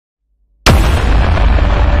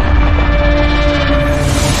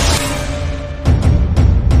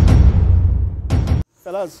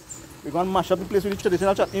because we're going to mash up the place with the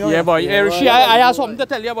traditional chutney. Yeah, boy. Rishi, I have something to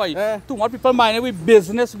tell you, boy. Too much people mind it with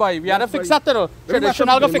business, boy. We had to fix that, though.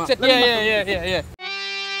 Traditional, go fix it. Yeah.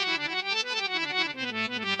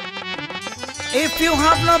 If you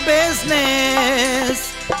have no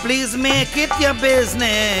business, please make it your business.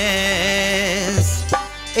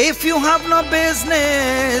 If you have no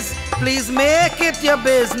business, please make it your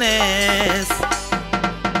business.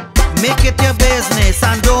 Make it your business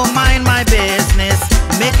and don't mind my business.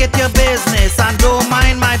 Make it your business and don't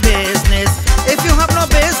mind my business. If you have no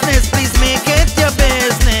business, please make it your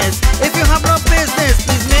business. If you have no business,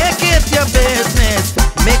 please make it your business.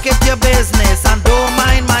 Make it your business and don't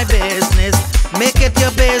mind my business. Make it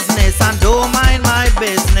your business and don't mind my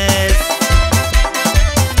business.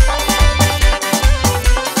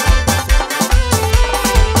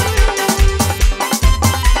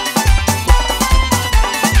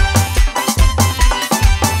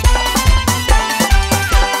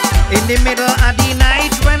 In the middle of the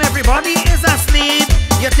night when everybody is asleep,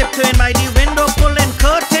 you're tiptoeing by the window pulling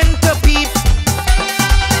curtain to peep.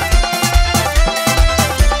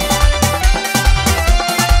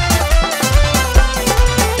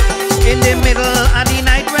 In the middle of the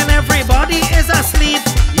night when everybody is asleep,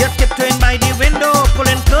 you're tiptoeing by the window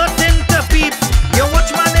pulling curtain to peep. Your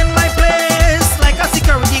watchman in my place like a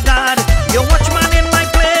security guard. Your watchman in my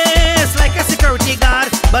place like a security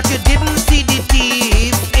guard. But you didn't see the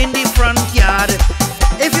thief in the front yard.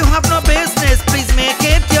 If you have no business, please make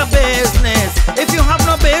it your business. If you have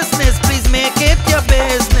no business, please make it your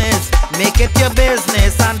business. Make it your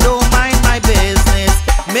business and don't mind my business.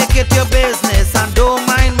 Make it your business and don't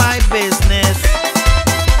mind my business.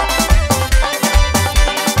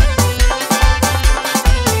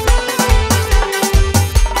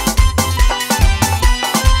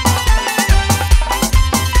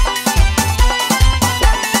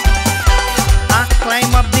 I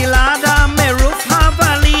climb up the ladder, my roof have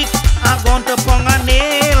a leak. I gone to pong a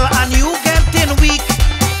nail and you getting weak.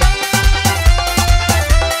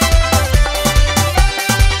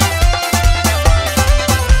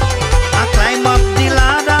 I climb up the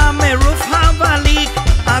ladder, my roof have a leak.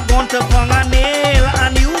 I gone to pong a nail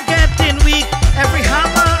and you getting weak. Every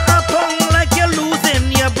hammer I pong like you're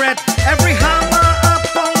losing your breath. Every hammer I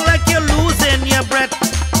pong like you're losing your breath.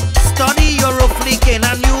 Study your roof leaking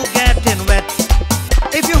and you getting wet.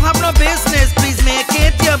 If you have no business, please make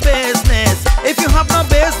it your business. If you have no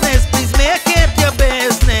business, please make it your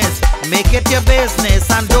business. Make it your business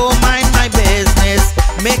and don't mind my business.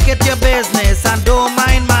 Make it your business and don't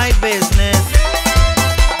mind my business.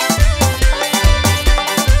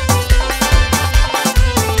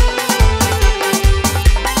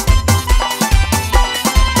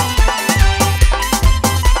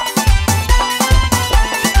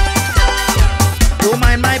 Don't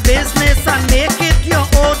mind my business and make it your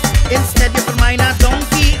own. Instead you could mind a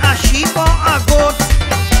donkey, a sheep or a goat.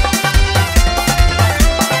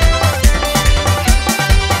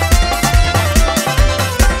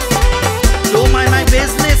 Don't mind my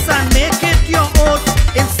business and make it your own.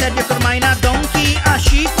 Instead you could mind a donkey, a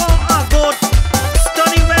sheep or a goat.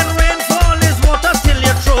 Study when rainfall is water till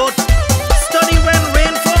your throat. Study when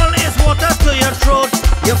rainfall is water to your throat.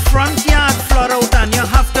 Your front yard flood out and you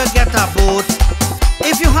have to get a boat.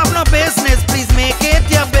 If you have no business, please make it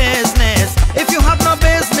your business. If you have no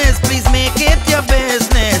business, please make it your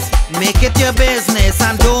business. Make it your business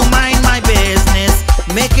and don't mind my business.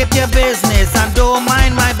 Make it your business